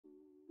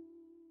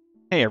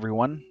Hey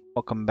everyone,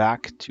 welcome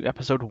back to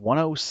episode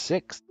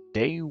 106,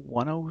 day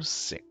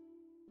 106.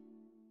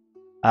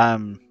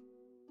 Um,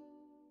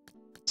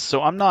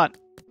 so I'm not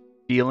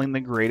feeling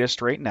the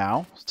greatest right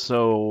now,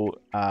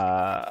 so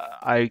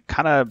I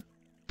kind of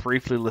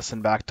briefly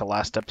listened back to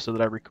last episode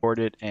that I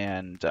recorded,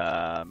 and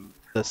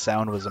the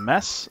sound was a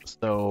mess,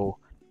 so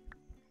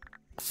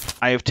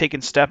I have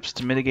taken steps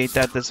to mitigate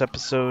that this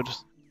episode,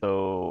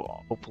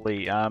 so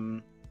hopefully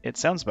it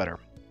sounds better.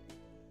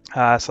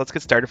 So let's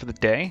get started for the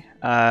day.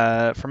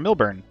 From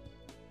Milburn.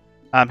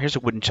 Here's a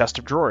wooden chest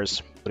of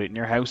drawers. Put it in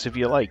your house if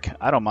you like.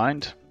 I don't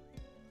mind.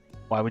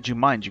 Why would you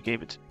mind? You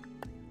gave it.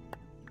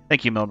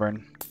 Thank you,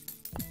 Milburn.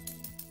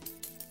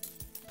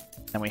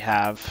 Then we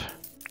have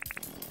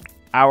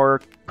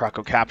our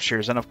Croco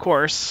captures, and of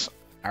course,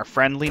 our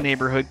friendly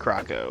neighborhood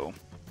Croco.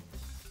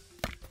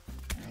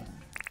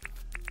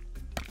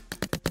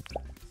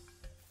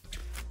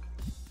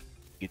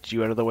 Get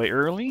you out of the way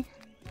early.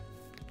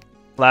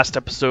 Last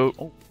episode...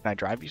 Oh, can I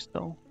drive you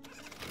still?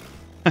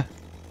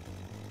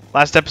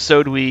 Last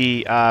episode,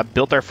 we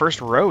built our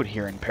first road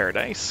here in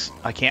Paradise.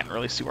 I can't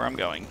really see where I'm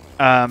going,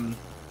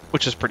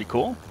 which is pretty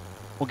cool.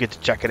 We'll get to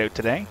check it out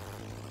today.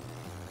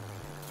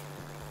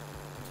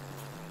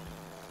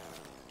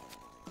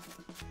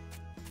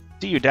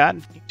 See you,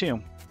 Dad. You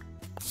too.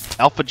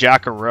 Alpha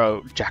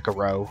Jackaroo.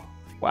 Jackaroo.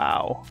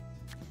 Wow.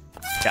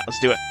 Yeah, let's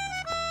do it.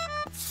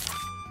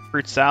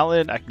 Fruit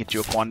salad. I can get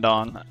you a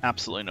Kwandong.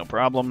 Absolutely no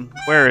problem.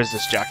 Where is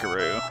this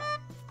Jackaroo?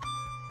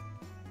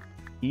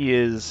 He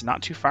is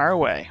not too far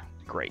away.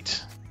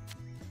 Great.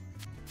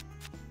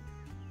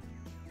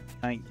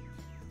 Can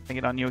I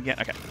get on you again?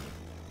 Okay.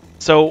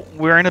 So,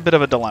 we're in a bit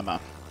of a dilemma.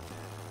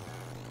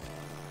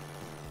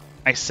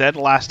 I said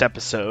last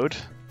episode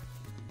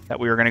that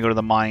we were going to go to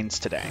the mines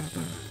today.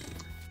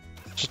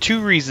 There's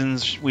two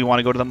reasons we want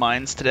to go to the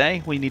mines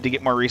today. We need to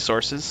get more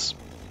resources.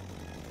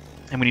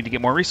 And we need to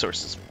get more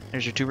resources.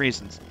 There's your two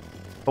reasons.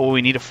 But what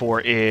we need it for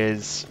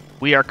is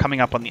we are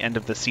coming up on the end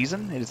of the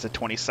season. It is the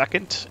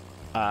 22nd.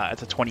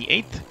 It's the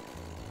 28th.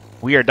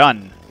 We are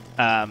done.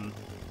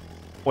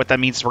 What that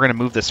means is we're going to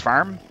move this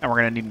farm, and we're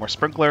going to need more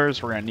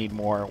sprinklers. We're going to need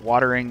more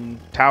watering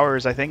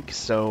towers, I think.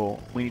 So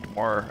we need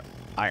more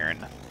iron.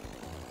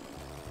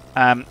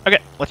 Okay,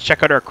 let's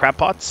check out our crab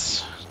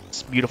pots.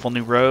 This beautiful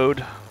new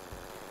road.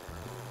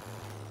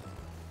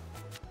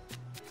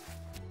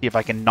 See if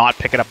I can not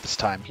pick it up this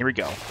time. Here we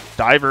go.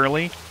 Dive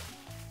early.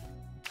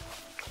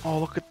 Oh,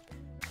 look at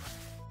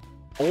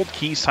old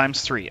keys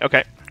times 3.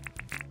 Okay.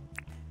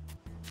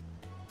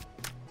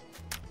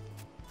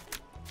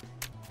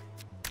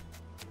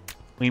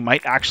 We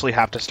might actually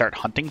have to start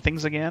hunting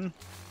things again.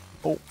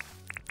 Oh.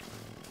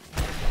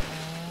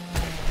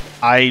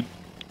 I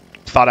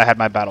thought I had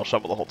my battle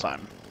shovel the whole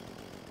time.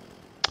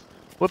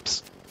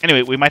 Whoops.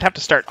 Anyway, we might have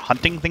to start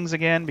hunting things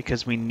again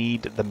because we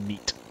need the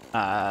meat.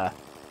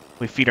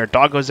 We feed our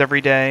doggos every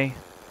day.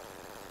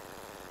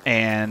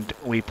 And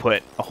we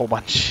put a whole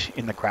bunch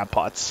in the crab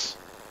pots.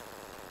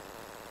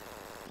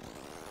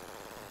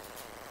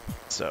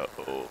 So,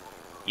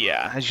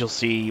 yeah, as you'll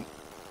see,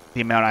 the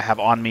amount I have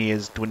on me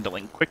is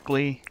dwindling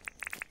quickly.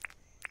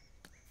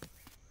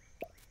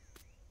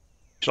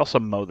 Should also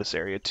mow this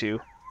area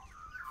too.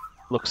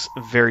 Looks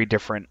very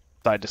different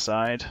side to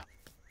side.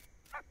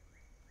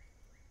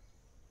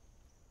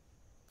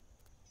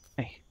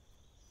 Hey.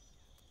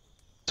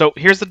 So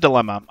here's the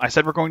dilemma. I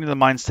said we're going to the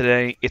mines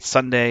today. It's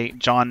Sunday.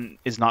 John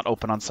is not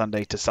open on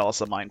Sunday to sell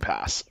us a mine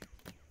pass.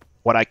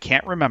 What I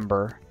can't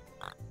remember...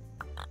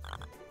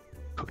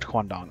 Cooked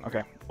Kwandong.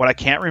 Okay. What I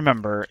can't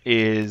remember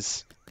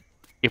is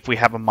if we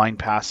have a mine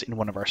pass in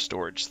one of our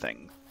storage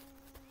things.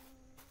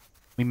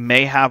 We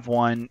may have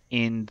one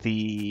in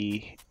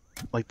the,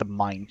 like, the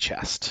mine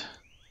chest.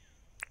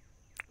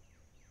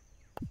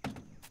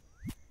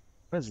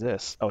 What is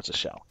this? Oh, it's a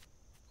shell.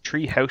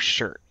 Treehouse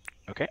shirt.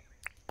 Okay.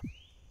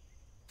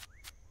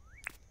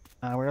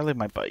 Where did I leave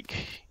my bike?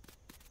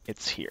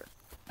 It's here.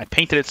 I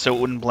painted it so it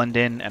wouldn't blend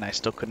in, and I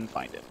still couldn't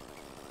find it.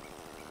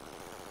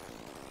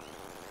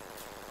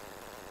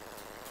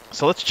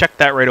 So let's check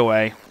that right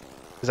away,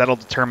 because that'll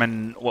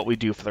determine what we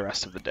do for the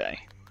rest of the day.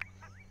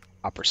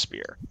 Copper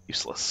spear.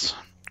 Useless.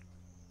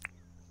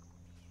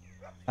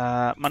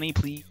 Money,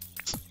 please.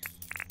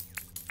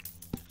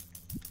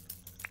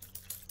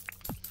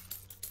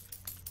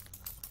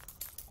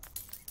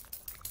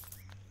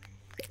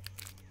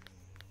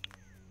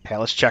 Okay,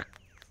 let's check.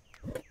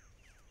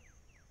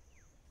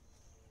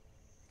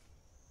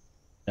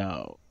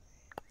 No.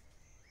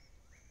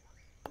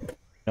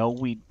 No,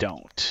 we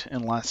don't.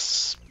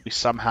 Unless we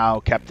somehow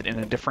kept it in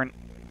a different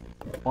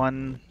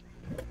one.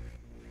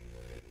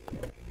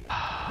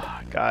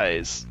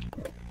 Guys.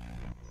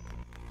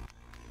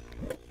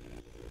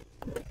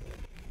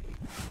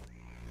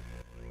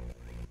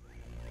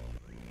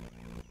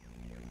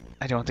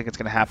 I don't think it's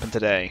going to happen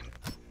today.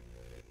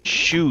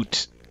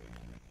 Shoot.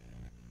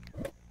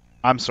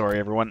 I'm sorry,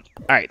 everyone.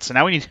 Alright, so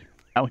now we need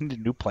a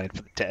new plan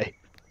for the day.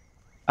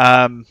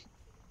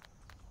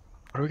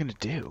 What are we going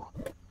to do?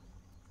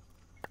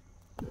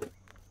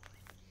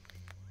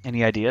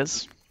 Any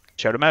ideas?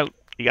 Shout them out.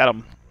 You got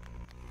them.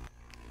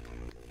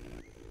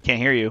 Can't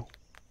hear you.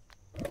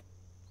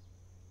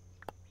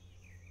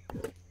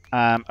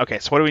 Okay,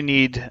 so what do we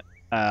need?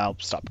 I'll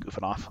stop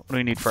goofing off. What do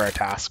we need for our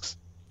tasks?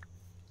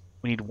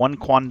 We need 1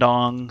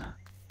 quandong,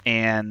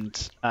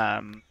 and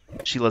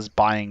Sheila's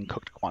buying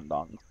cooked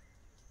quandong.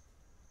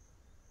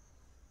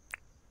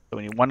 So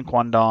we need 1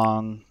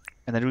 quandong,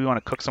 and then do we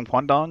want to cook some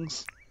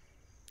quandongs?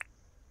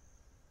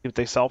 See what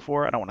they sell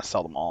for? I don't want to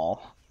sell them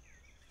all.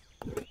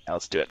 Yeah,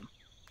 let's do it.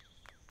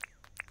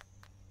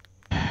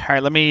 All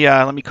right, let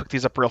me cook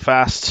these up real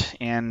fast,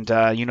 and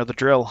you know the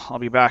drill. I'll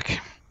be back.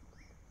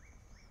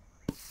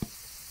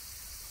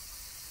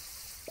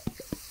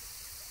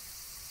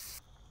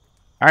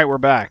 All right, we're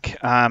back.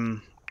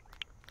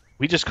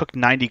 We just cooked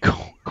 90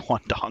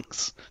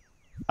 quandongs.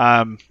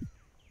 I'm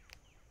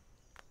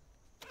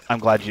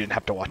glad you didn't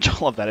have to watch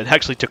all of that. It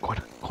actually took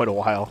quite a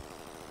while.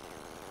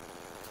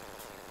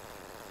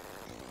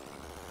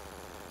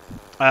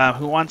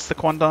 Who wants the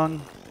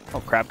quandong? Oh,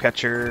 crab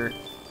catcher.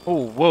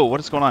 Oh, whoa, what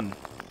is going on?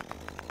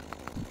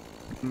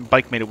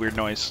 Bike made a weird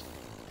noise.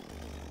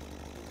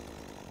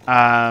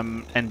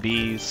 And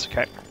bees.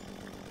 Okay.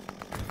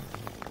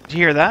 Did you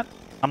hear that?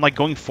 I'm like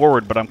going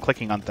forward, but I'm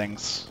clicking on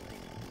things.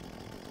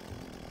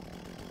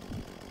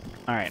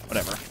 Alright,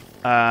 whatever.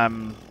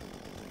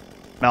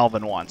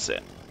 Melvin wants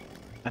it.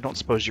 I don't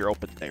suppose you're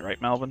open today, right,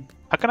 Melvin?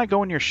 How can I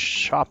go in your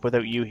shop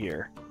without you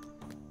here?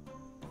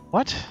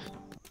 What?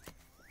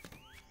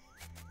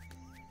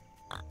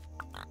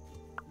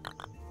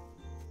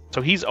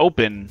 So he's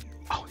open.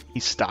 Oh,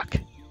 he's stuck.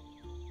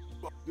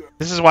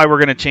 This is why we're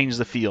going to change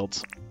the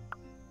fields.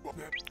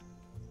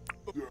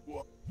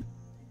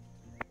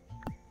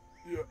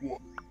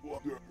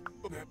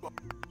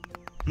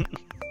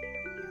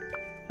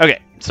 Okay,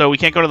 so we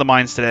can't go to the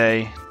mines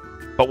today,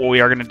 but what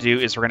we are going to do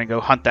is we're going to go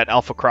hunt that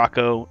Alpha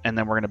Croco, and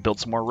then we're going to build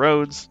some more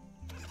roads,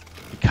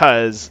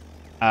 because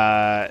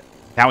now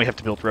we have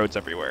to build roads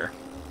everywhere.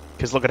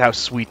 Because look at how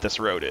sweet this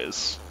road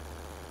is.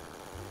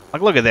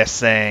 Like, look at this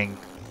thing.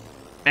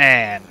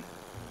 Man.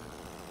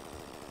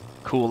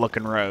 Cool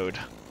looking road.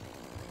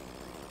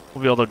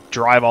 We'll be able to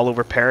drive all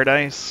over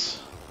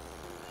paradise.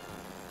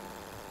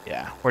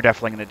 Yeah, we're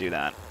definitely going to do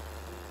that.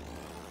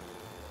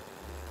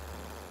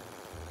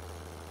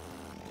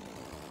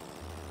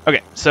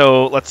 Okay,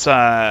 so let's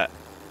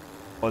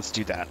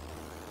do that.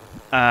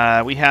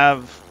 We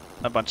have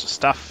a bunch of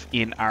stuff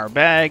in our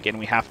bag, and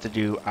we have to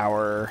do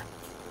our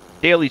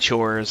daily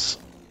chores.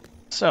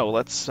 So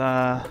let's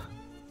get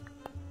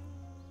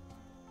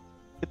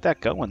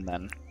that going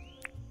then.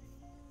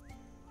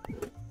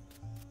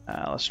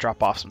 Let's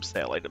drop off some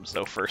sale items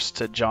though first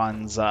to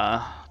John's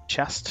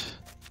chest.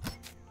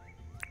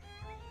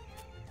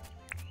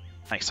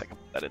 Nice, I can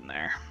put that in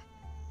there.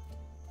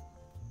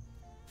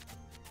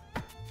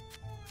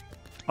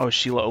 Oh, is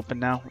Sheila open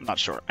now? I'm not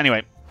sure.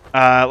 Anyway,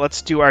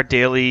 let's do our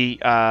daily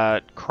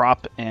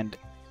crop and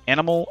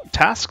animal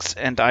tasks,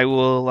 and I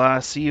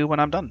will see you when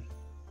I'm done.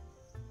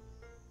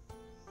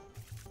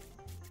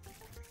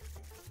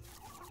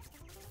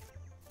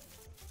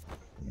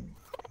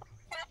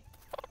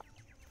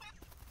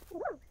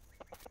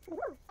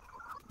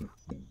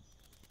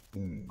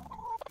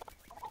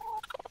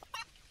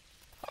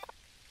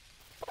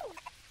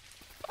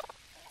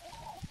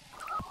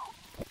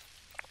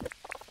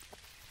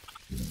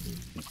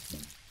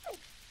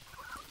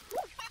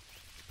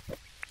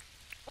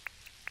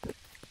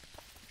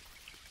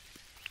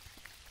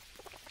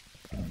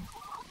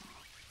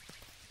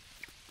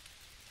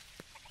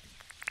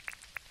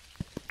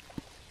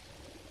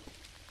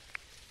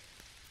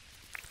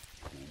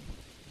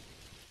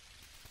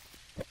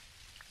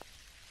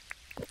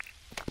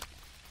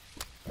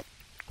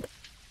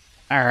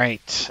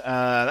 Alright,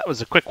 that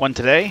was a quick one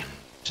today,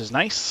 which is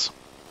nice.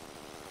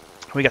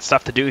 We got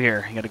stuff to do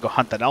here. You gotta go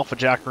hunt that alpha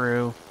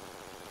jackaroo.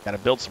 Gotta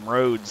build some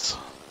roads.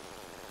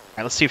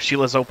 Alright, let's see if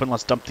Sheila's open.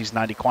 Let's dump these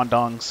 90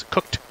 quandongs,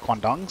 cooked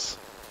quandongs,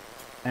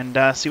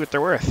 and see what they're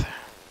worth.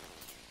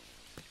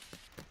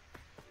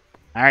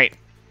 Alright.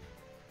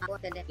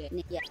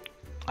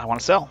 I want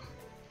to sell.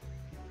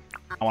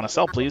 I want to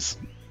sell, please.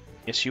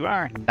 Yes, you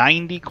are.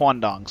 90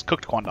 quandongs,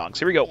 cooked quandongs.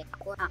 Here we go.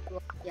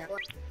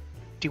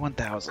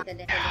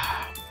 51,000.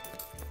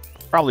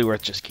 Probably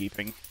worth just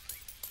keeping.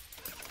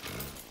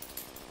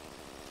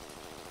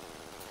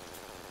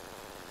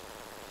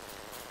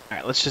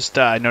 Alright, let's just,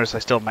 I notice I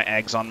still have my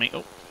eggs on me.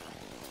 Oh.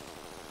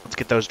 Let's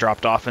get those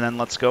dropped off, and then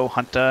let's go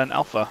hunt an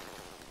alpha.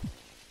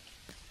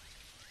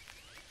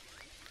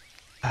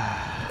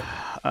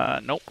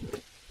 Nope.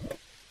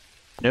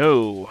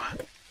 No.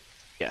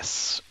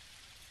 Yes.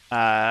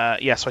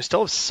 Yeah, so I still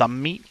have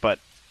some meat, but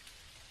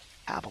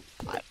I have a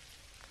lot.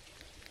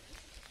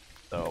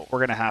 So we're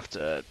going to have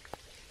to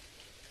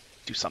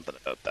do something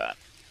about that.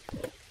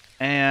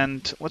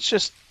 And let's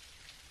just...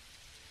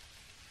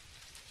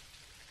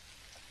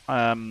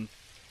 okay,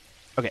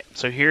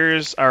 so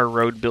here's our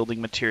road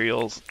building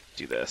materials. Let's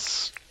do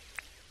this.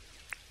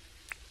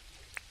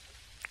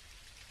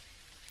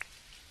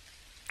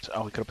 So,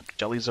 oh, we could have put the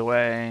jellies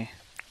away.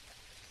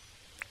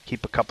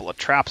 Keep a couple of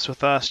traps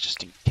with us,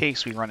 just in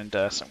case we run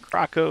into some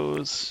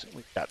crocos.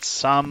 We've got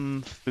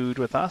some food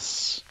with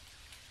us.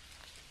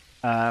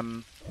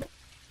 Honestly,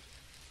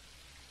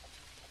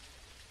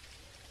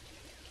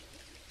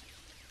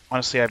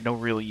 I have no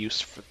real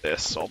use for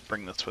this, so I'll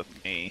bring this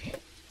with me.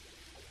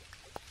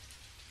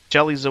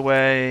 Jelly's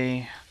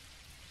away.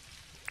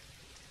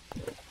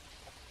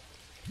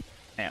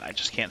 Man, I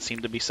just can't seem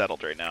to be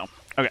settled right now.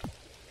 Okay.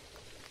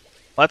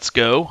 Let's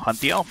go hunt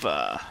the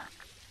alpha.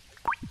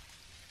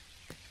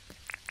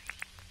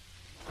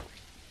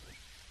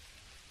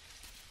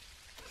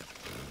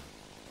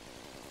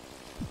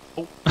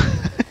 Oh,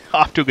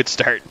 off to a good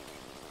start.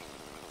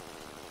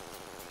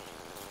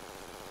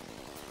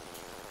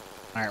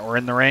 Alright, we're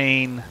in the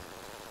rain.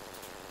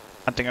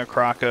 Hunting a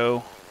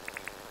croco.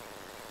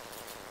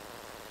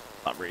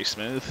 Not very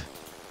smooth.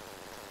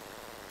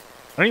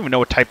 I don't even know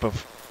what type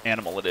of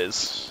animal it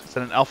is. Is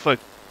it an alpha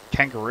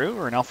kangaroo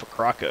or an alpha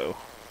croco?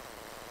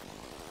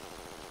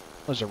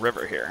 There's a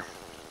river here.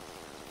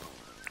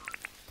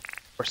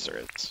 Of course there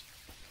is.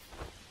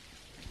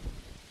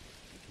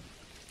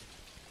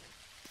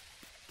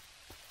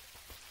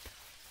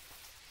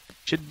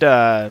 Should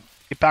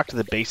get back to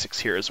the basics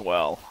here as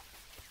well.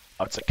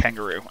 Oh, it's a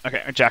kangaroo.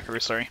 Okay, a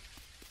jackaroo, sorry.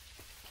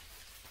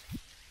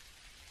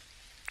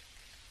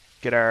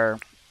 Get our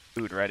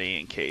food ready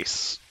in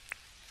case.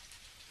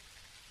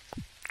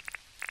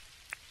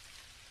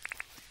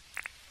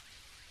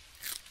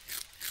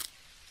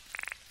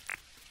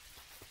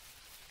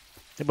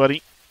 Hey,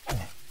 buddy.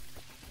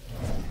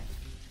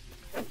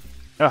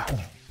 Ah.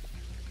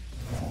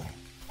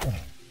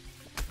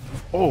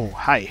 Oh,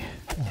 hi.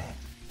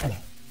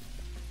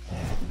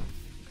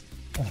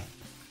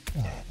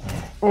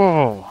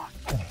 Oh,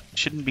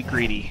 shouldn't be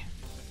greedy.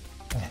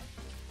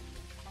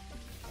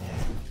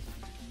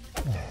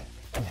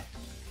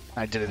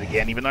 I did it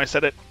again, even though I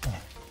said it.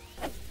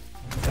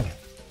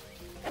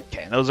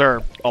 Okay, those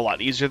are a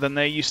lot easier than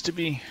they used to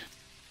be.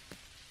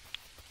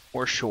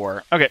 For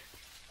sure. Okay.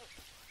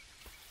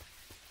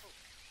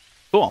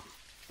 Cool.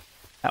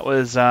 That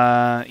was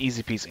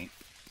easy peasy.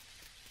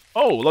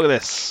 Oh, look at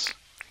this.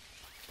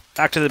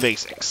 Back to the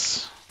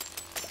basics.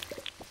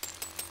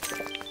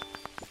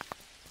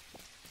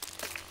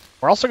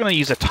 We're also going to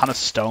use a ton of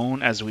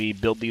stone as we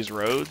build these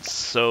roads,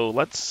 so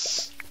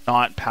let's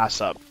not pass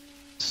up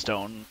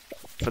stone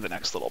for the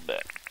next little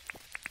bit.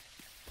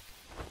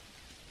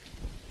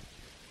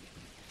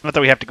 Not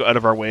that we have to go out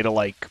of our way to,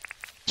 like,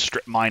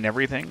 strip mine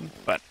everything,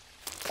 but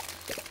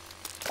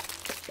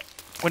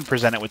when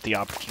presented with the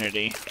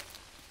opportunity,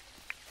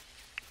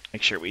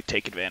 make sure we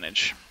take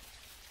advantage.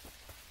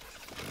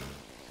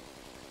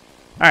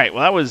 Alright,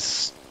 well that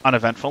was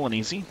uneventful and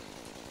easy.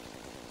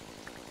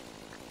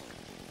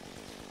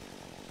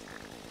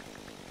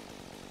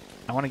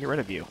 I want to get rid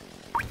of you.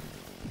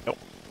 Nope.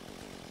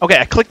 Okay,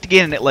 I clicked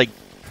again and it like...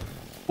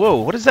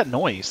 Whoa, what is that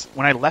noise?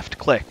 When I left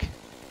click.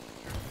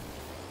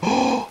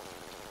 Oh!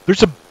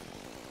 There's a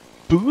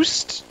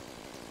boost?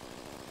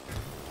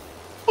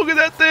 Look at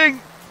that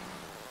thing!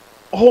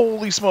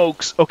 Holy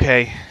smokes.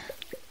 Okay.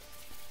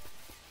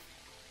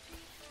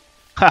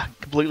 Ha!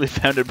 Completely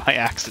found it by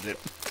accident.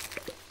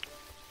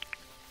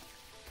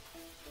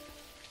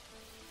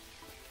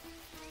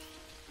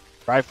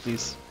 Drive,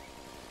 please.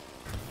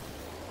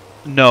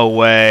 No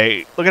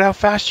way. Look at how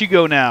fast you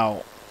go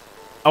now.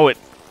 Oh,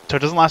 so it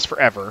doesn't last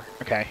forever.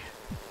 Okay.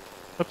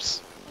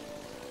 Oops.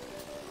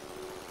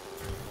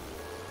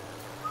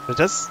 It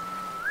does...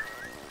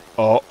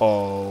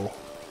 Uh-oh.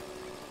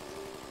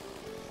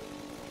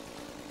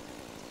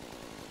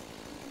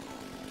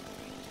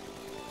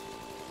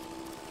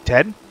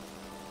 Ted?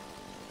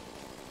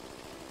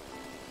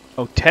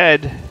 Oh,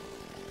 Ted.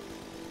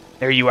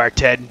 There you are,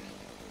 Ted.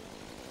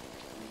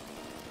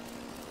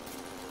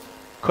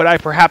 Could I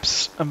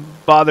perhaps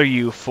bother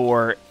you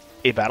for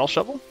a battle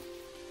shovel?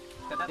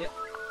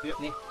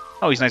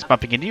 Oh, he's nice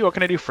bumping into you. What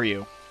can I do for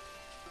you?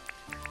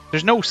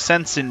 There's no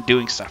sense in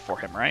doing stuff for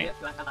him, right?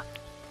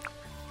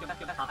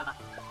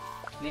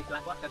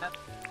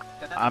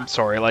 I'm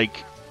sorry, like,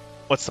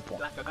 what's the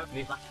point?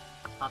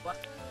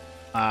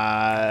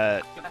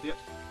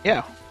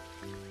 Yeah.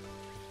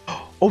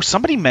 Oh,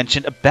 somebody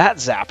mentioned a bat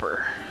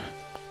zapper.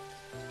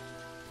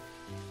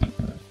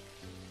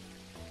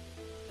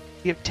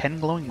 We have 10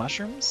 glowing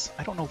mushrooms?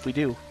 I don't know if we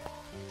do.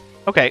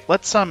 Okay,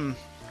 let's, I'm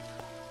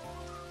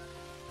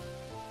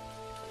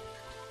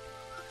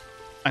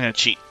gonna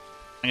cheat.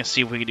 I'm gonna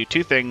see if we can do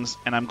two things,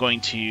 and I'm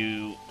going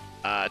to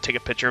take a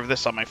picture of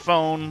this on my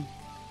phone.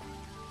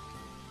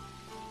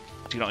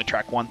 You can only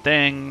track one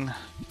thing.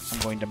 I'm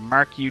going to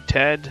mark you,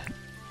 Ted,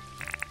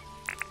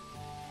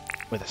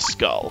 with a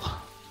skull.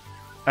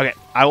 Okay,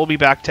 I will be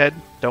back, Ted.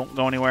 Don't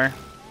go anywhere.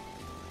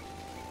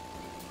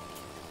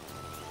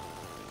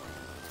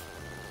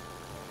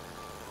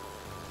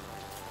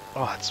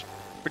 Oh, it's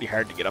pretty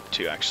hard to get up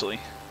to, actually.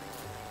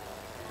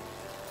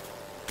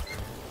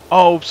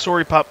 Oh,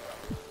 sorry, pup.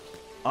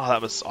 Oh,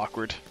 that was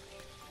awkward.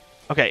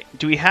 Okay,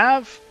 do we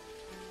have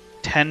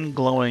 10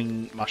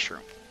 glowing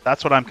mushrooms?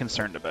 That's what I'm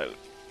concerned about.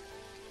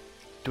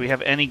 Do we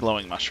have any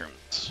glowing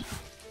mushrooms?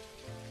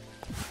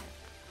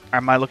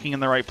 Am I looking in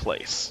the right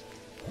place?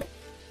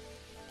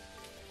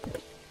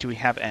 Do we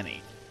have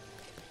any?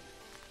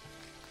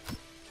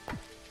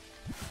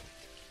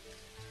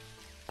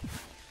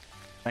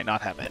 Might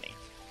not have any.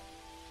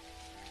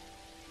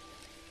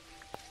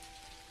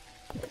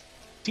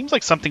 Seems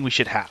like something we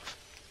should have.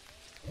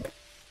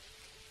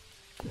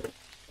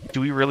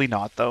 Do we really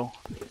not, though?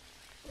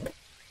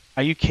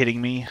 Are you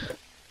kidding me?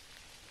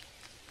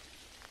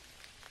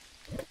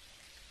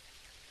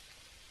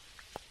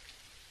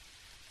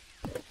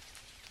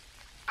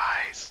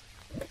 Guys.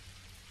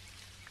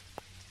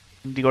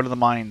 Need to go to the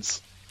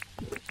mines.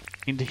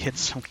 Need to get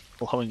some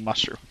glowing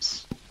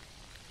mushrooms.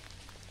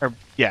 Or,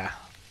 yeah.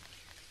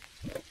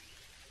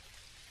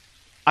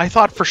 I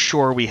thought for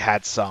sure we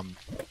had some.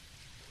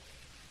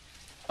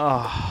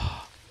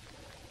 Oh.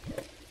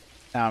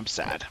 Now I'm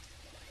sad.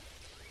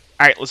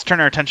 Alright, let's turn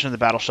our attention to the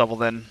battle shovel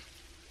then.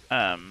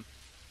 My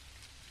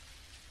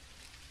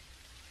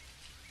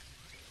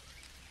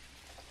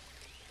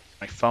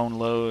phone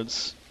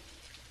loads.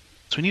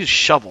 So we need a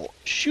shovel.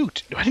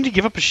 Shoot! Do I need to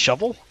give up a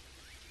shovel?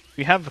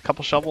 We have a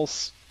couple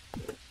shovels.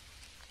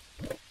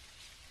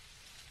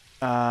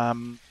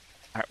 Alright,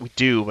 we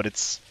do, but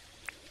it's...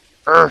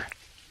 Why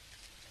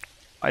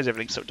is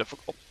everything so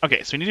difficult?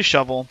 Okay, so we need a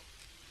shovel.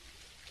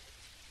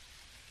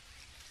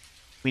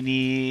 We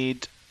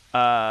need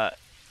 4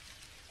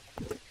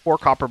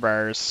 copper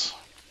bars.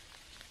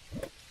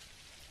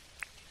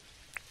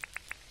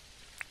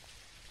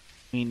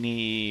 We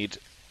need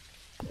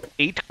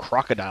 8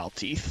 crocodile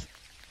teeth.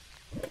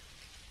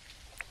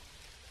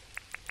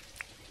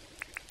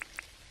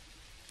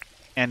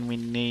 And we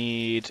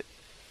need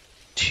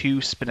 2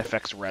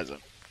 Spinifex resin.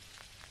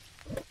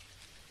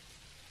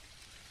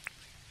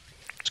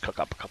 Let's cook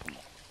up a couple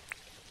more.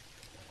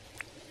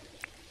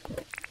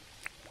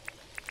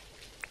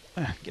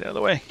 Get out of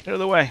the way. Get out of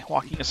the way.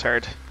 Walking is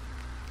hard.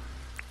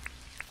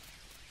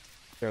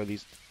 Throw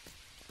these.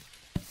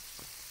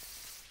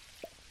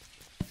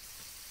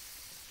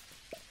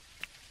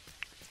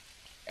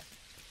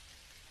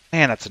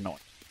 Man, that's annoying.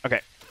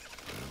 Okay.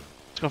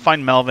 Let's go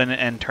find Melvin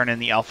and turn in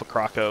the Alpha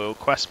Croco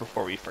quest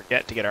before we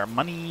forget to get our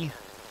money.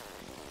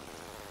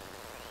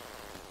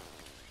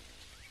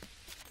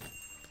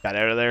 Got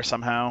out of there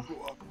somehow.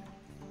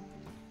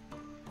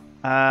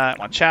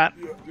 Want to chat?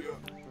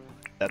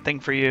 That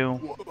thing for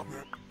you.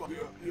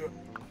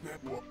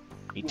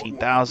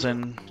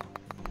 18,000.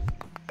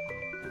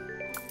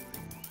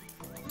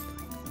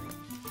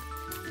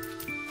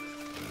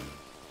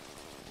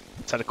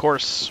 Set a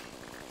course.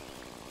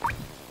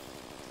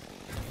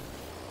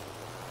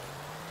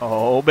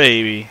 Oh,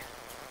 baby.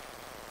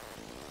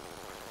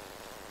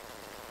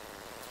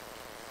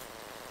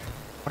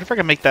 What if I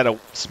can make that a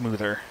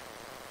smoother?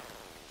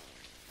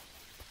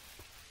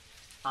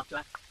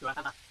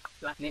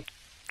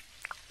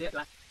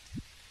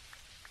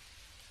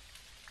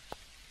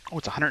 Oh,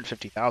 it's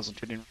 150,000.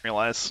 I didn't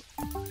realize.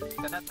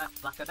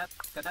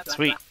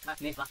 Sweet.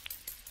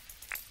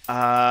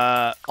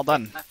 All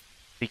done.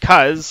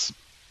 Because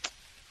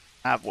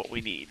I have what we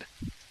need.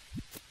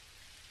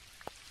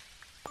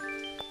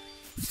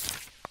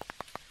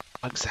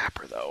 Bug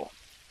zapper, though.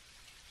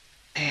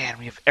 Man,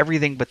 we have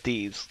everything but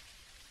these.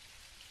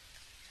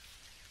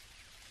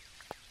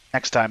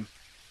 Next time.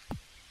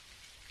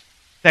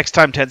 Next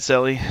time, Ted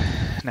Silly.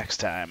 Next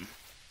time.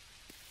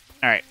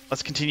 Alright,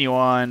 let's continue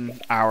on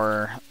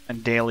our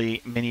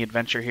daily mini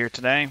adventure here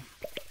today.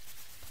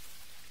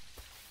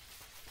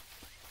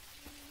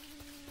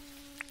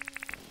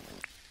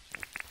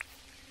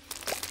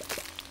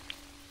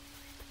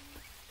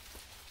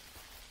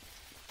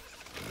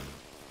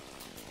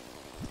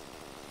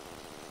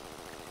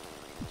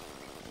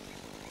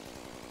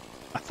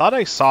 I thought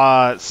I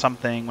saw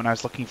something when I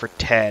was looking for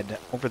Ted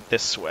over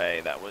this way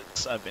that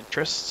was of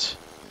interest.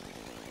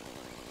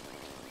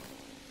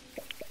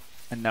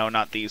 And no,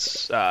 not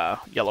these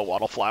yellow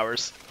wattle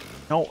flowers.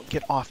 No,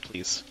 get off,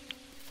 please.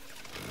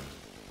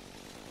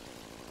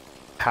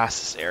 Past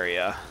this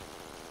area.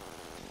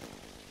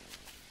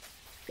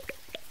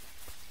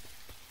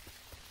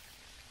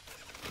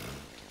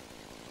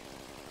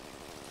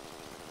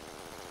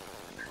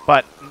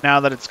 But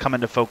now that it's come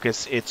into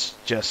focus, it's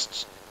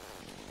just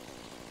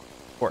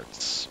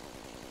quartz.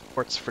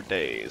 Quartz for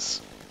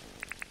days.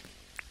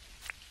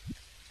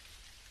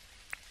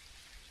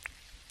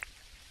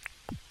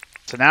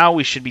 So now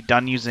we should be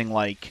done using,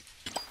 like,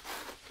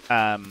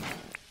 we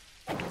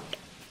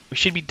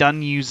should be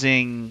done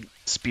using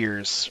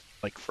spears,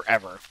 like,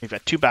 forever. We've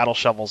got 2 battle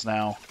shovels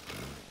now.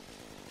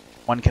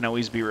 One can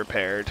always be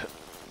repaired.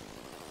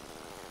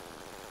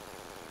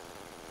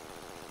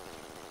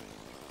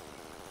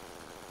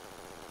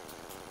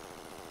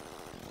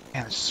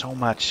 Man, there's so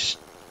much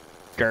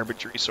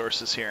garbage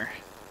resources here.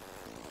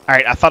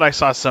 Alright, I thought I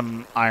saw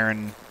some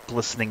iron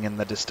glistening in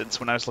the distance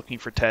when I was looking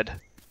for Ted.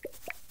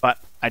 But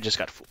I just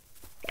got fooled.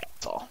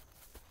 That's all.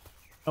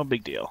 No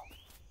big deal.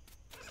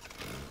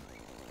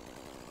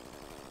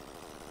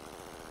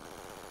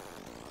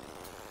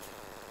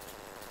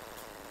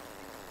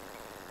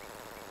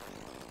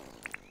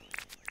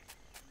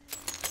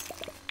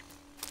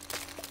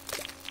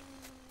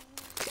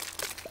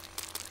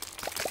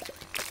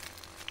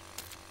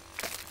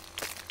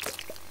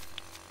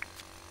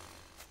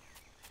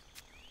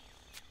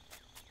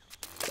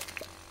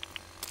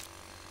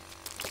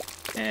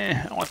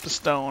 I want the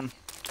stone.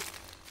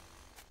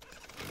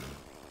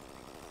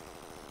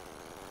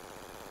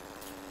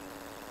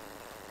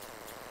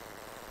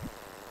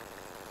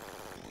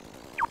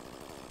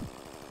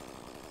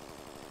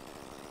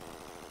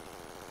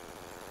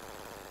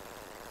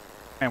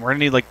 Man, we're gonna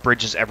need like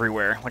bridges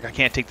everywhere. Like I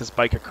can't take this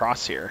bike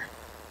across here,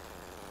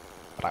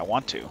 but I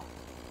want to.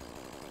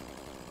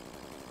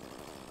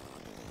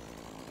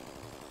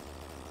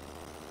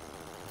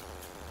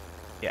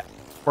 Yeah,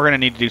 we're gonna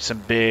need to do some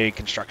big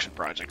construction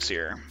projects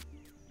here.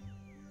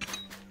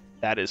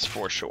 That is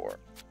for sure.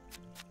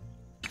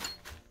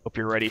 Hope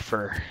you're ready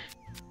for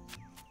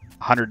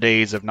 100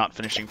 days of not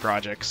finishing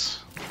projects.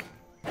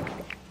 We've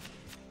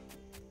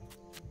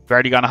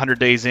already gone 100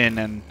 days in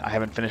and I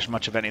haven't finished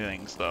much of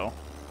anything, so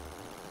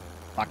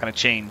not going to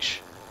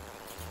change.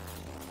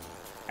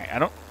 I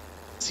don't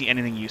see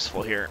anything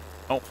useful here.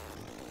 Oh.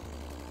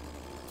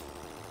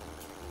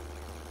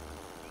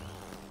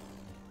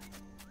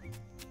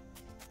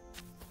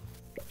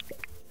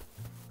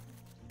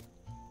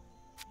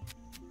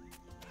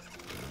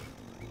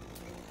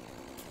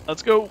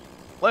 Let's go.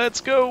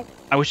 Let's go.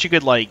 I wish you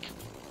could, like,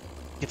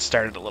 get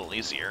started a little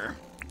easier.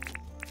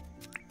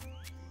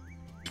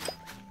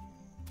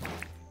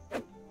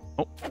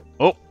 Oh.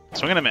 Oh.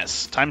 Swing and a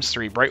miss.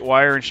 ×3. Bright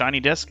wire and shiny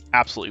disc.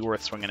 Absolutely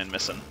worth swinging and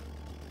missing.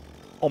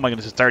 Oh my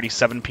goodness, it's already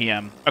 7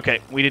 p.m. Okay,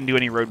 we didn't do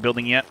any road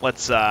building yet.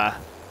 Let's hit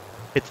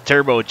the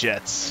turbo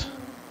jets.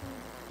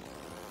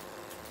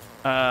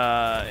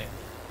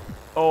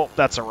 Oh,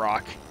 that's a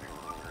rock.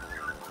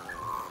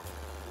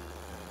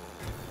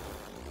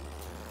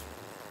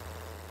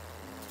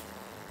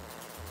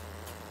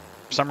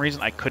 For some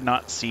reason, I could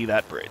not see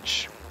that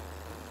bridge.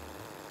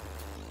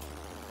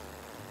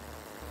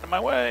 Out of my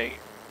way.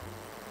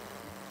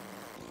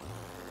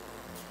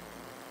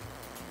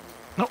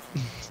 Nope.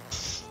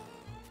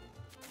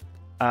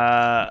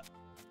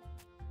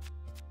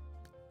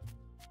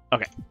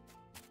 Okay.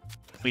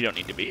 We don't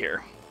need to be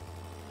here.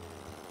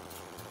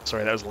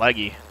 Sorry, that was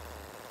laggy. I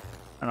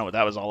don't know what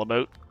that was all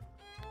about.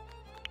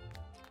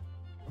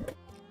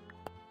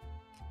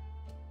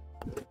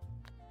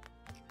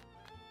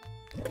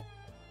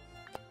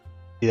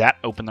 See that?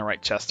 Open the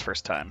right chest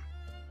first time.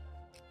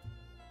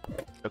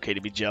 Okay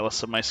to be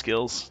jealous of my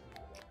skills.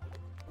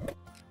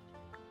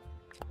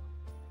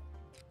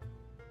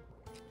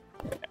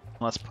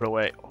 Let's put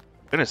away... Oh,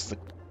 goodness,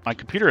 my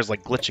computer is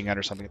like glitching out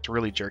or something. It's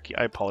really jerky.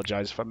 I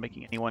apologize if I'm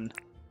making anyone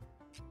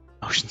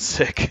motion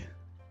sick.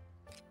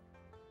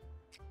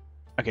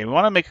 Okay, we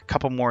want to make a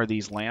couple more of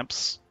these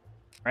lamps,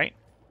 right?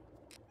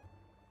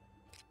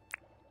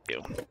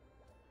 Ew.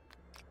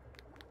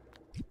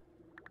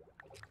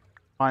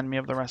 Remind me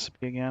of the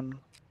recipe again.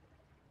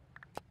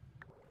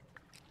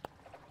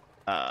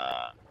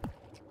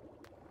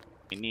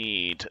 We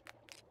need...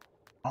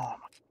 Oh, my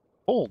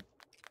whole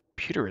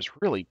computer is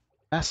really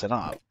messing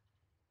up.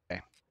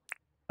 Okay.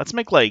 Let's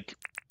make like...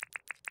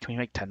 Can we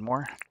make 10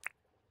 more?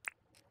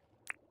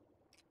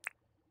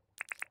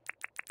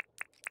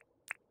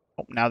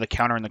 Oh, now the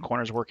counter in the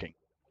corner is working.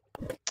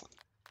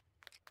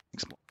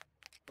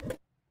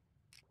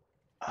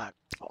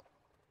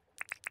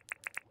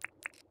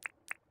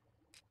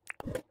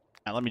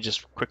 Now let me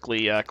just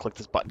quickly click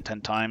this button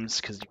 10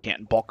 times because you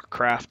can't bulk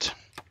craft.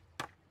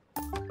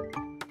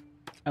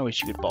 I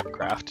wish you could bulk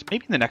craft.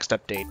 Maybe in the next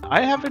update.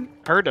 I haven't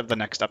heard of the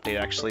next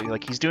update actually.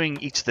 Like he's doing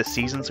each of the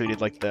seasons, so he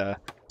did like the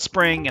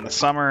spring and the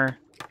summer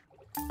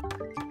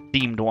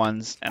themed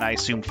ones, and I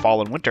assume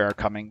fall and winter are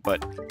coming,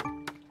 but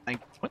I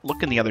went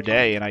looking the other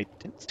day and I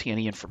didn't see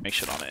any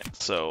information on it,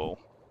 so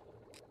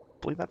I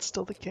believe that's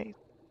still the case.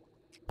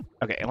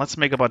 Okay, and let's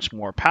make a bunch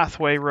more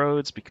pathway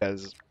roads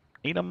because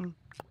we need them.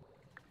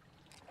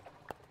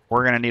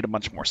 We're going to need a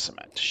bunch more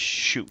cement.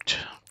 Shoot.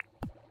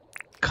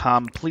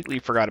 Completely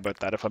forgot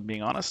about that, if I'm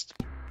being honest.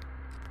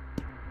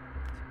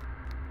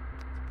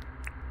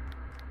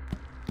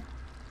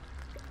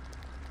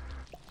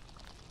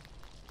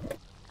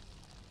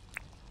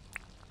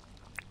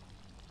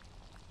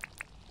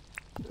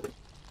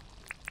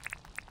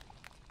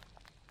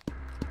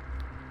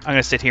 I'm going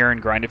to sit here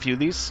and grind a few of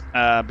these. Be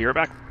right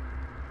back.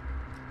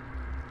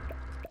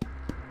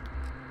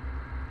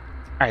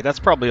 Alright,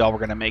 that's probably all we're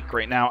going to make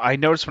right now. I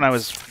noticed when I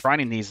was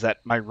grinding these that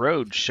my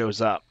road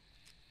shows up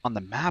on the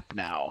map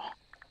now.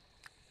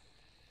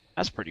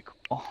 That's pretty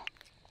cool.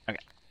 Okay,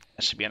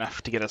 that should be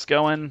enough to get us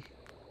going.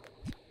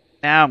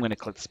 Now I'm going to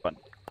click this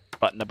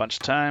button a bunch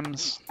of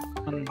times.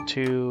 1,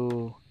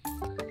 2,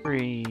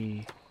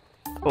 3,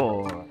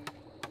 4,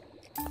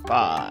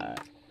 5,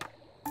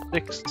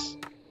 6,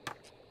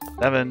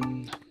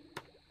 7,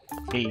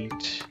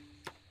 8,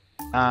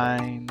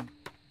 9,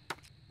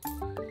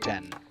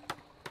 10.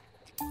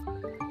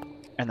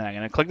 And then I'm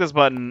going to click this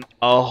button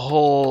a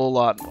whole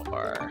lot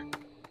more.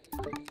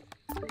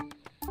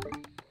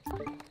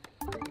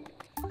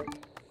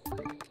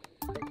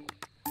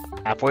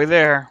 Halfway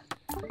there.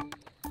 Going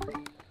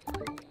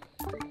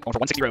for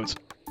 160 roads.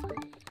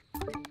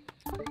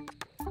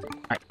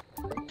 Alright,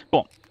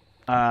 cool.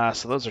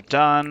 So those are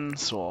done.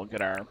 So we'll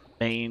get our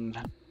main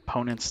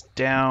components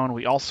down.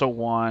 We also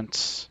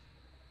want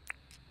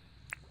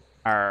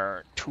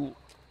our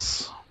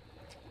tools.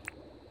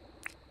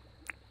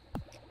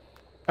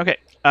 Okay,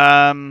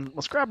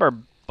 let's grab our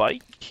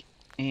bike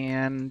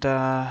and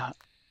head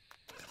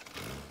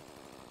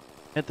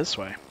this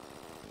way.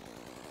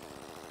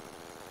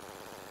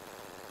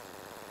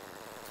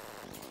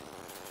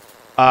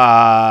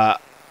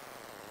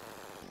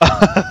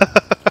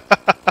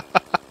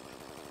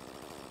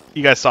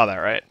 You guys saw that,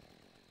 right?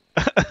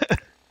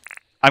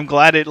 I'm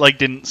glad it like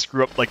didn't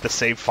screw up like the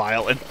save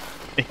file and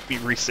make me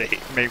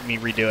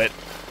redo it.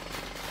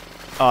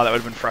 Oh, that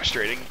would have been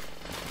frustrating.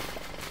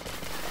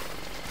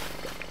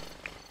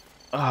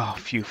 Oh,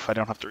 phew, I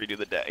don't have to redo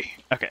the day.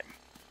 Okay.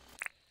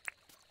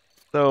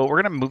 So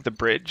we're gonna move the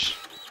bridge.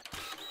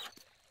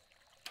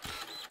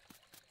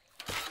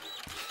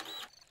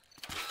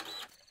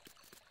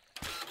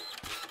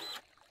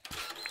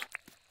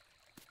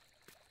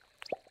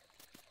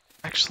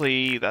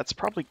 Actually, that's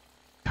probably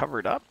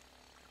covered up.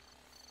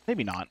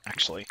 Maybe not,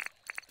 actually.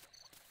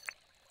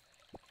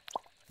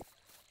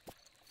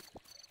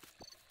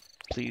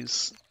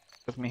 Please,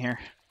 with me here.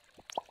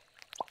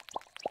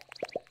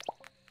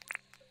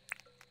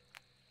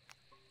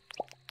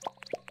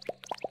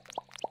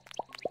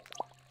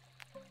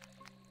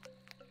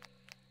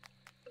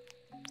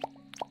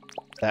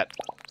 That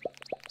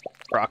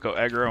Rocco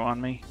aggro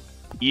on me.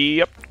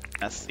 Yep,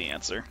 that's the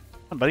answer.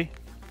 Come on, buddy.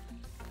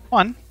 Come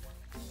on.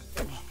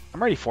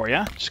 I'm ready for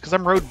you, just because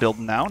I'm road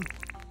building now.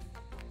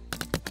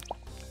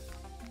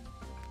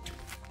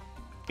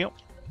 Yep.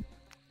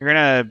 You're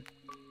gonna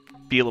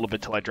be a little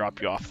bit till I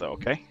drop you off, though,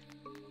 okay?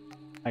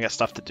 I got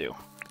stuff to do.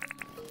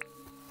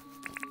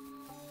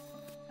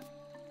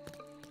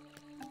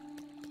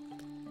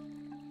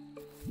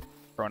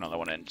 Throw another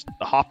one in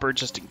the hopper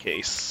just in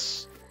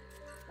case.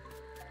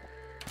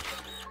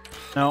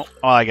 No,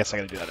 well, I guess I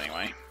gotta do that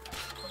anyway.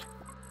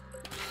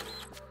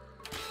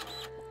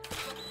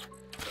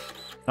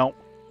 Nope.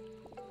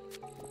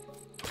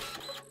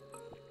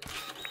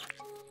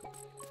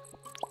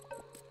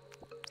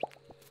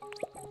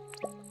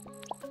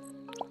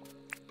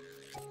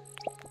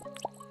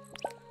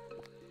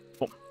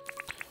 Cool.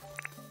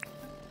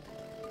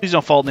 Please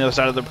don't fall on the other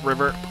side of the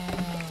river.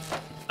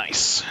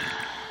 Nice.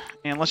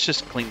 And let's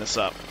just clean this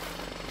up.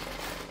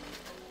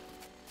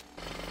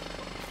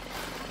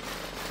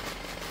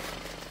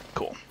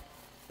 Cool.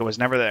 It was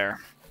never there.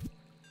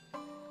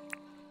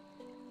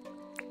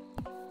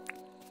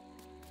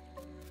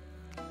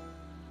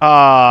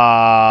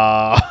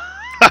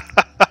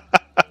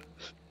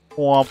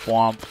 Womp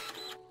womp.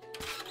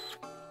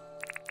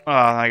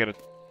 I gotta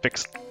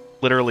fix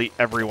literally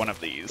every one of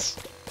these.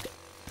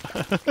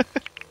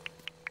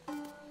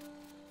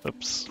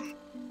 Oops.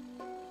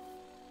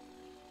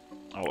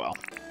 Oh well.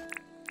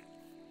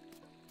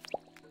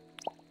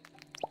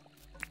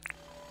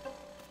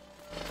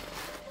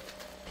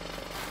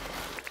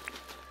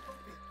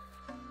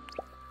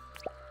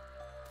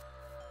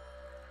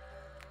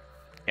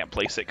 Can't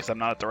place it because I'm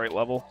not at the right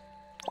level.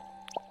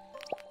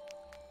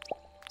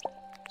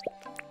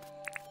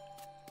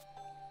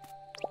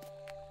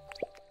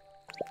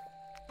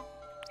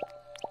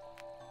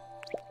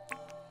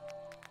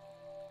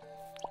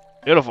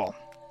 Beautiful.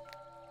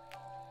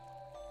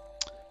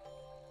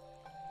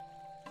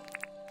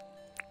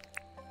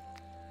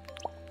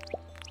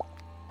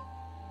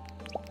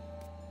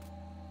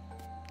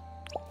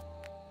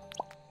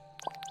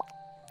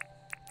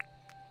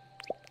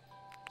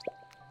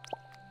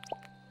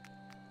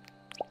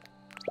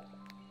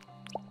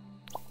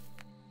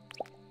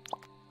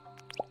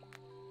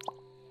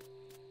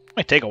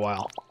 Might take a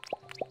while.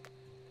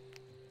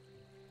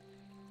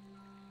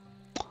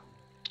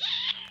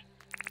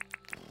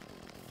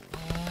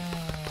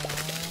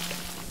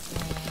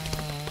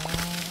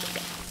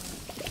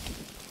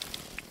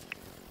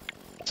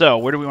 So,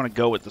 where do we want to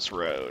go with this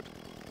road?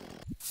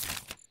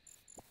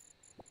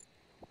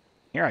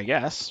 Here, I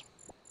guess.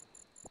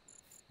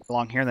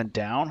 Along here, then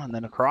down, and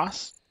then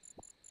across.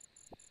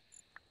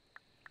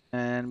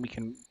 And we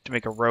can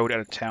make a road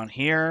out of town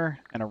here,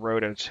 and a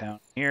road out of town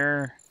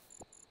here.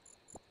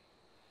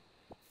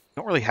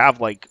 Don't really have,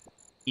 like,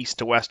 east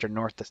to west or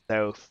north to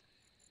south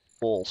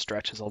full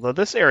stretches, although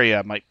this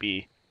area might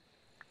be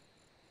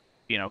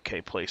an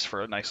okay place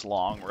for a nice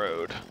long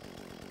road.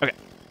 Okay.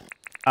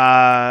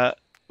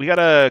 We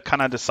gotta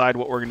kind of decide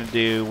what we're gonna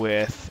do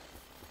with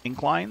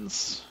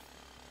inclines.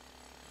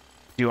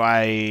 Do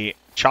I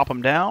chop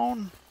them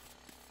down?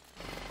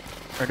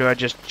 Or do I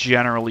just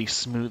generally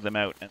smooth them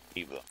out and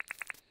leave them?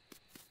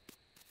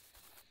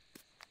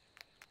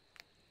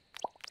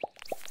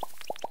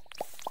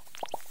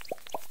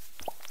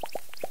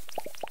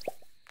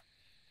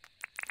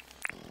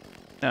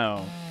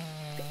 No.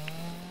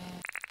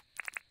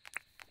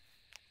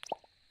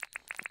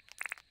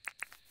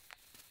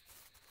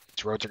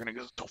 These roads are gonna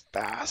go so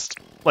fast.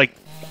 Like,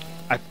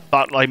 I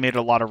thought I made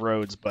a lot of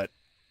roads, but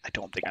I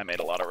don't think I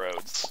made a lot of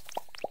roads.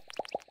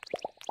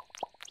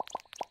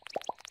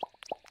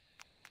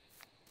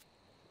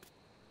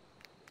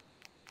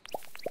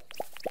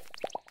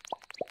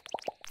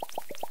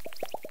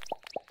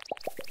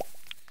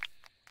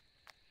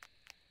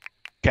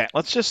 Okay,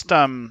 let's just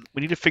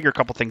we need to figure a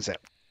couple things out.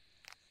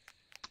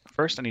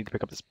 First, I need to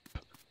pick up this.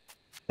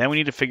 Then we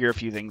need to figure a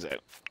few things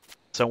out.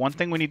 So one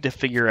thing we need to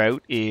figure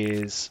out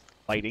is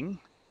lighting.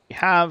 We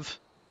have,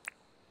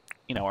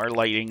 you know, our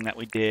lighting that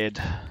we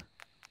did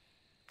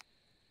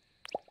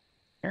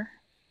here.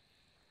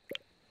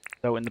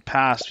 So in the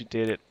past, we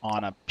did it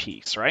on a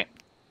piece, right?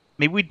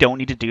 Maybe we don't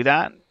need to do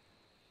that.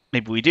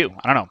 Maybe we do.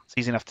 I don't know. It's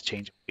easy enough to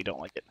change if we don't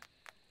like it.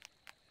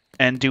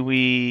 And do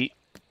we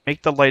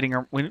make the lighting,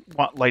 or we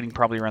want lighting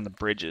probably around the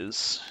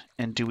bridges.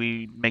 And do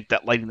we make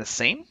that lighting the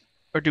same?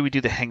 Or do we do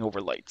the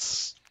hangover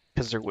lights?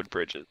 Because they're wood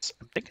bridges.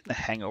 I'm thinking the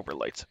hangover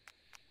lights.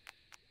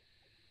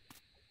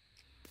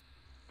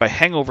 By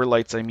hangover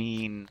lights, I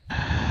mean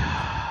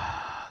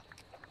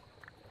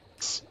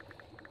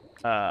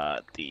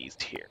these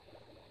here.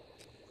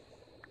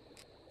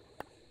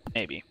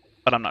 Maybe,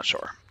 but I'm not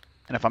sure.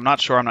 And if I'm not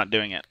sure, I'm not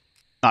doing it.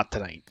 Not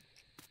tonight.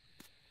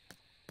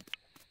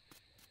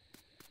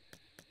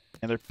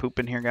 Any other poop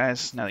in here,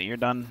 guys, now that you're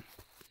done?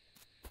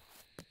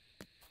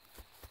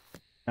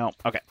 No?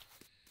 Okay.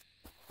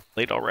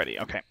 Late already.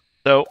 Okay.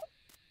 So,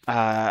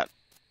 that's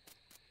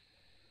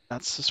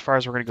as far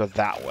as we're going to go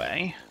that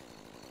way.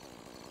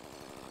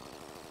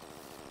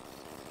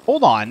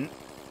 Hold on.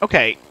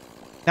 Okay.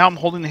 Now I'm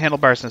holding the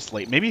handlebars and it's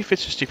late. Maybe if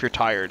it's just if you're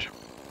tired.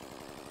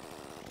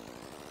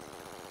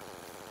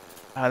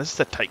 This is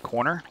a tight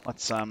corner.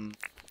 Let's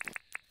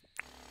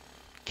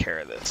care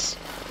of this.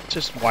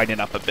 Just widen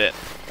up a bit.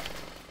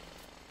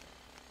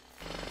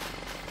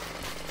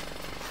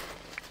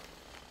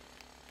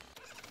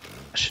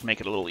 I should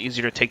make it a little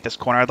easier to take this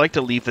corner. I'd like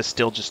to leave this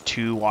still just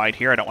too wide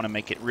here. I don't want to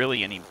make it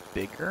really any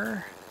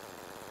bigger.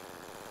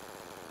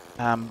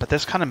 But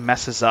this kind of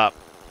messes up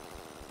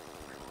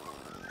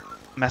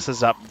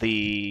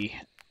the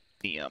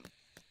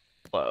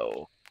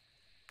flow.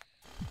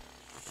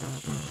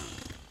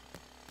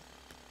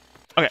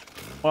 Okay,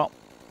 well.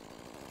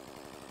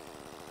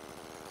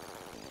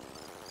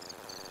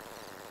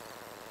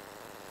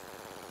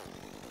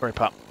 Sorry,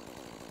 Pop.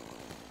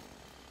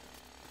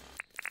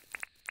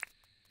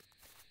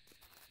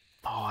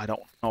 Oh, I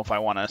don't know if I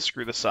want to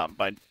screw this up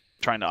by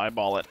trying to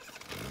eyeball it.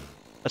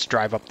 Let's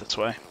drive up this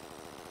way.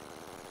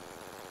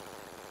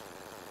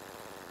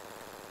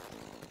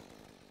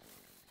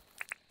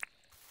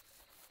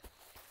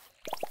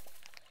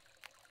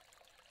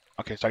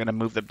 Okay, so I'm going to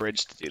move the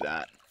bridge to do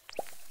that.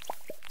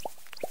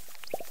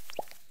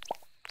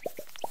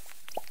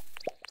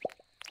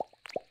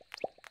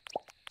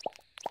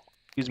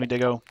 Excuse me,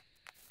 Diggo.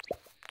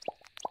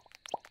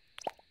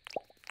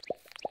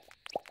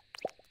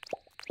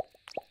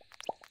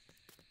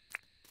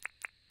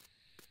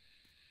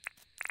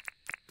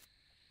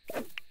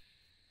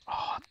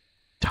 Oh, I'm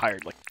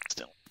tired like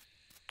still.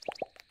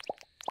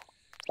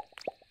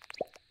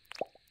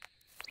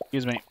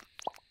 Excuse me.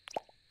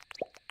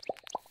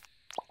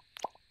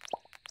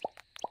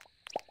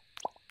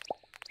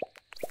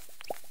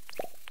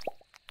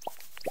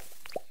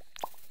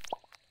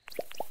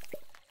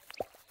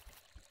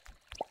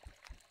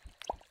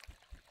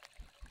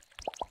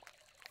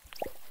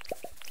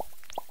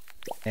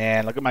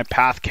 And look at my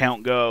path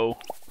count go.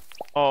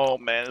 Oh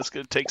man, it's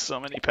going to take so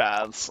many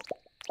paths.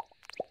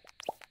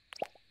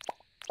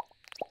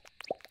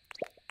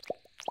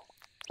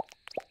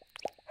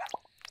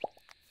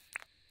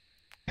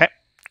 Okay.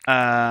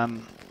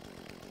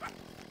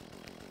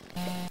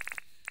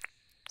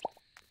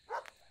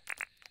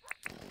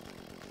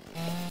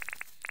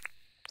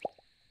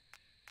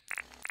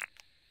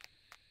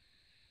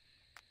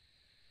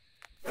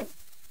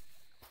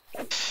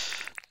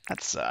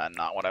 That's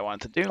not what I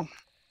wanted to do.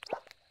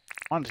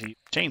 I wanted to use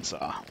a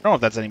chainsaw. I don't know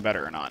if that's any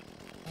better or not.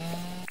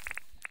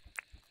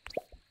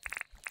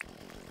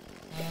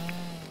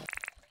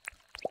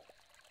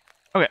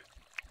 Okay.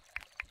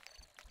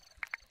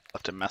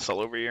 Left a mess all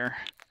over your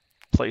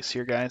place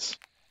here, guys.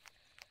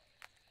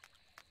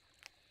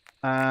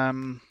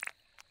 Oh.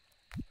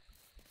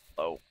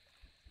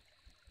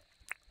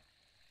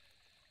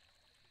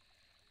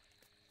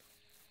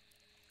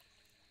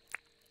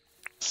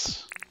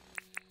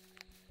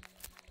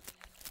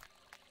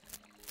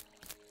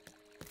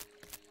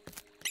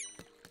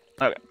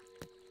 Okay.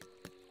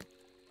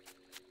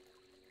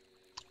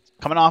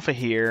 Coming off of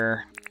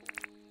here.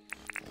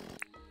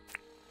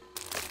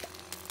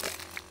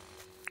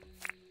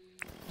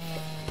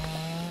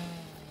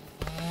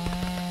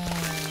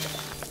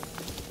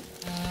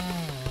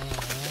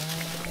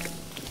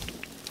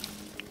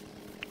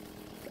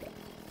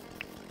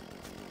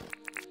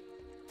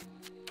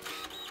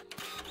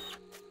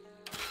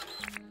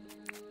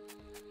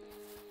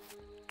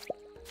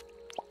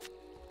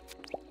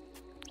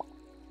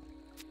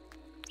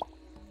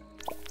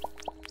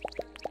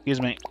 Excuse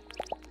me.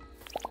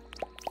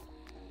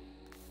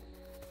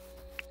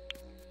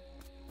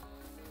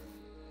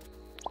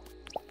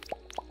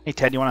 Hey,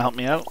 Ted, you want to help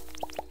me out?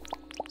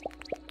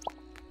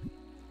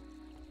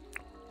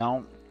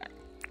 No?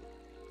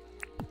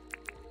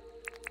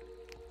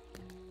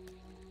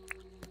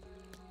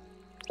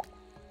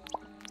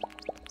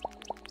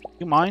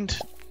 You mind?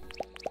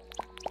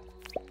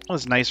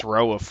 This nice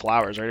row of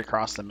flowers right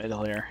across the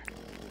middle here.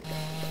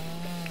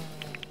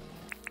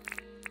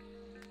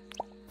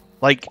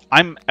 Like,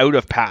 I'm out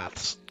of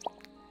paths.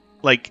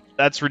 Like,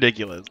 that's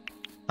ridiculous.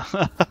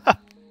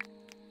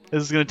 This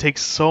is going to take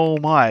so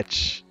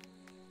much.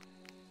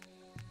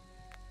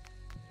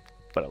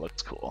 But it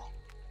looks cool.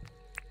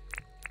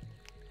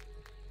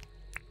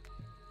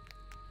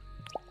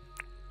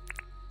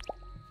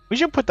 We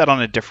should put that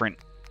on a different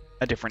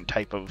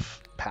type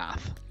of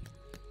path.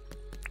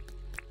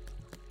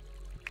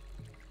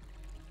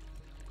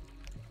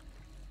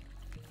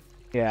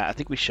 Yeah, I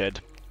think we should.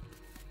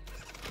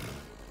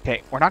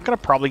 Okay, we're not going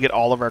to probably get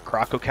all of our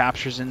Croco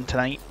captures in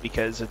tonight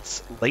because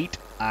it's late.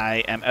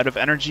 I am out of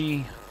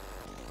energy.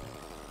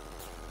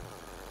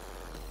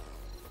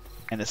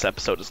 And this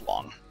episode is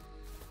long.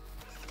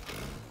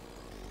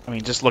 I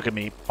mean, just look at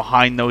me.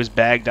 Behind those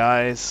bagged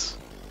eyes.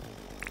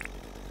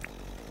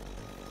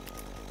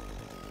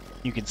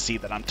 You can see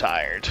that I'm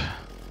tired.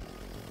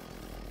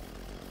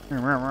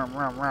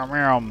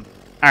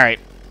 Alright.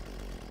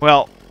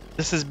 Well,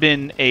 this has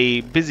been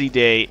a busy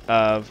day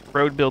of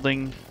road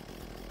building.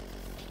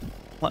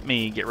 Let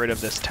me get rid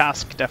of this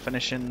task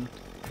definition.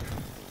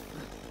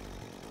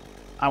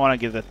 I want to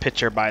give the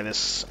picture by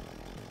this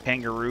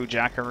kangaroo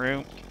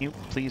jackaroo. Can you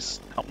please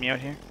help me out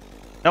here?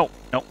 No,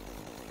 no.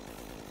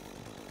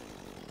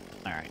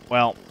 Alright,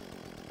 well.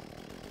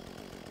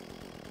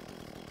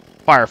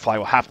 Firefly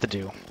will have to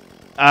do.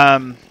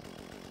 I'm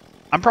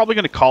probably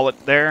going to call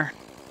it there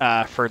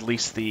for at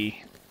least the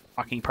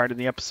talking part of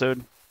the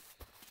episode.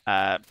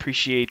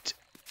 Appreciate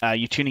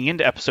you tuning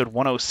into episode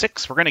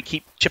 106. We're going to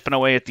keep chipping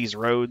away at these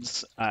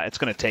roads. It's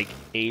going to take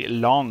a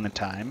long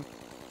time.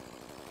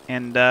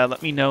 And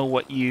let me know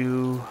what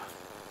you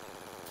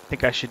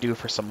think I should do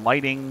for some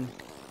lighting.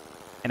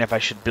 And if I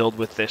should build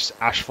with this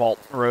asphalt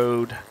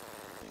road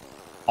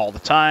all the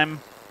time.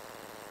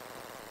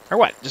 Or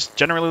what? Just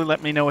generally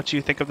let me know what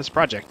you think of this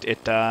project.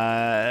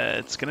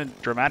 It's going to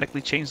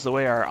dramatically change the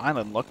way our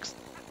island looks.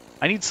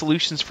 I need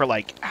solutions for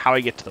like how I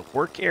get to the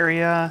work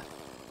area.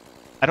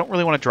 I don't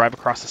really want to drive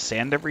across the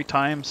sand every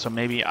time, so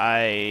maybe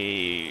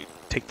I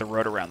take the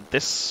road around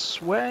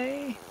this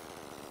way.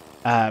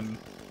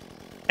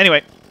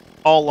 Anyway,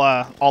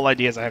 all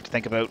ideas I have to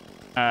think about.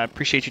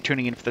 Appreciate you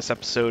tuning in for this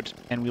episode,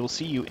 and we will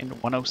see you in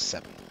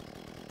 107.